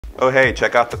Oh hey,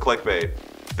 check out the clickbait.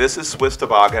 This is Swiss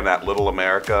Toboggan at Little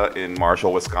America in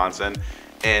Marshall, Wisconsin,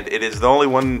 and it is the only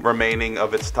one remaining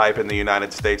of its type in the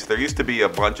United States. There used to be a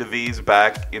bunch of these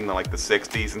back in the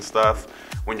 60s and stuff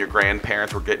when your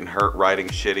grandparents were getting hurt riding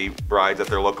shitty rides at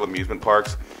their local amusement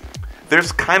parks.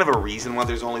 There's kind of a reason why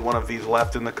there's only one of these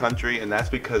left in the country, and that's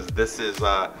because this is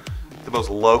the most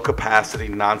low capacity,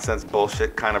 nonsense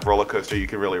bullshit kind of roller coaster you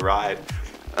can really ride.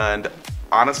 And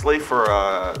honestly, for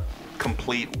a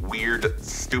complete weird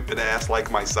stupid ass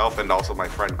like myself, and also my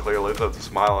friend clearly with a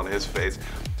smile on his face,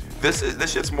 this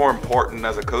shit's more important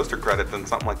as a coaster credit than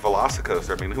something like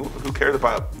Velocicoaster. I mean, who cares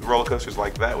about roller coasters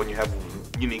like that when you have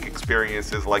unique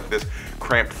experiences like this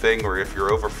cramped thing, or if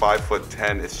you're over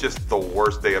 5'10", it's just the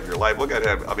worst day of your life. Look at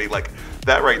him. I mean,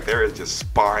 that right there is just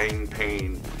spine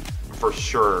pain for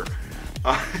sure.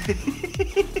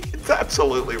 It's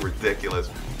absolutely ridiculous.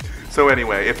 So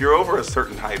anyway, if you're over a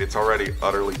certain height, it's already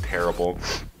utterly terrible.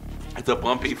 It's a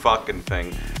bumpy fucking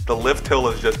thing. The lift hill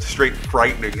is just straight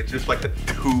frightening. It's just like a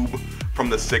tube from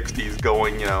the 60s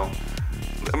going, I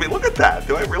mean, look at that.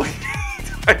 Do I really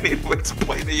I need to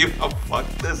explain to you how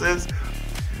fucked this is?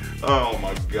 Oh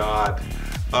my god.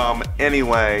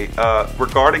 Anyway,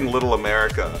 regarding Little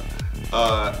America,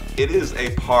 it is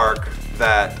a park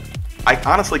that I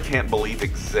honestly can't believe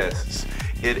exists.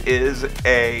 It is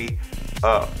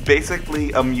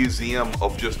basically a museum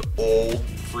of just old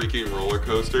freaking roller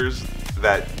coasters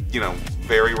that,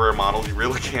 very rare models you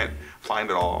really can't find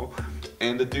at all.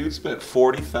 And the dude spent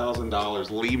 $40,000.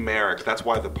 Lee Merrick, that's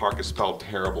why the park is spelled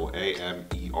terrible,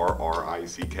 Amerricka.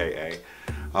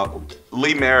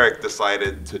 Lee Merrick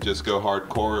decided to just go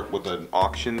hardcore with an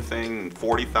auction thing.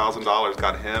 $40,000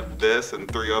 got him this and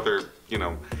 3 other,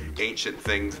 ancient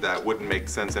things that wouldn't make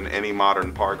sense in any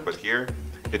modern park, but here,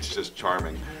 it's just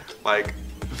charming. Like,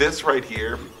 this right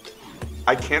here,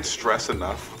 I can't stress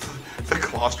enough the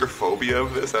claustrophobia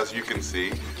of this. As you can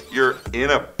see, you're in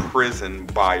a prison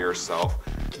by yourself.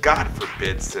 God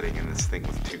forbid sitting in this thing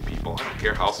with 2 people. I don't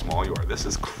care how small you are. This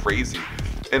is crazy.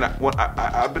 And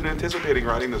I've been anticipating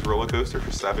riding this roller coaster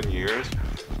for 7 years.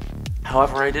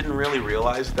 However, I didn't really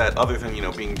realize that other than,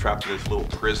 being trapped in this little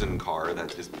prison car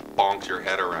that just bonks your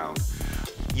head around,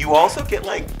 you also get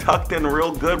tucked in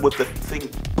real good with the thing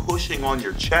pushing on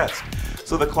your chest.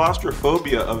 So the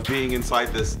claustrophobia of being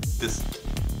inside this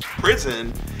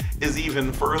prison is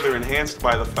even further enhanced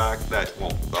by the fact that,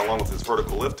 well, along with this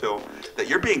vertical lift hill, that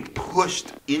you're being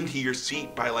pushed into your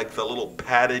seat by the little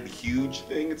padded huge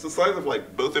thing. It's the size of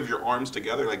both of your arms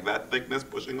together, that thickness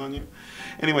pushing on you.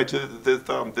 Anyway, to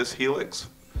this helix,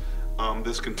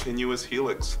 this continuous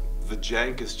helix, the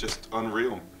jank is just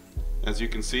unreal. As you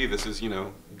can see, this is,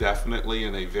 definitely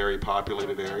in a very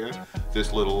populated area.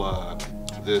 This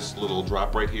little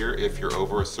drop right here, if you're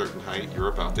over a certain height, you're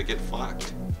about to get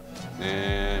fucked.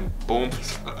 And boom.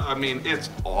 I mean,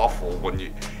 it's awful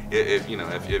when if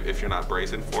you're not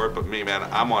bracing for it. But me, man,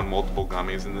 I'm on multiple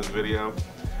gummies in this video,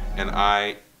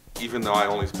 and even though I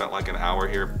only spent an hour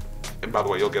here, and by the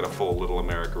way, you'll get a full Little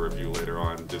America review later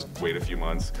on, just wait a few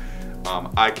months.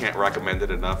 I can't recommend it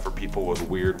enough for people with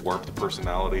weird, warped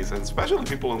personalities, and especially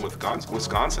people in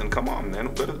Wisconsin. Come on,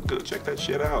 man, go check that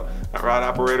shit out. That ride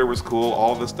operator was cool.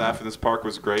 All the staff in this park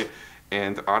was great.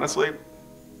 And honestly,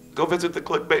 go visit the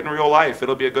clickbait in real life.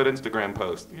 It'll be a good Instagram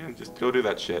post. Yeah, just go do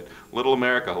that shit. Little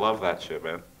America, love that shit,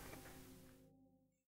 man.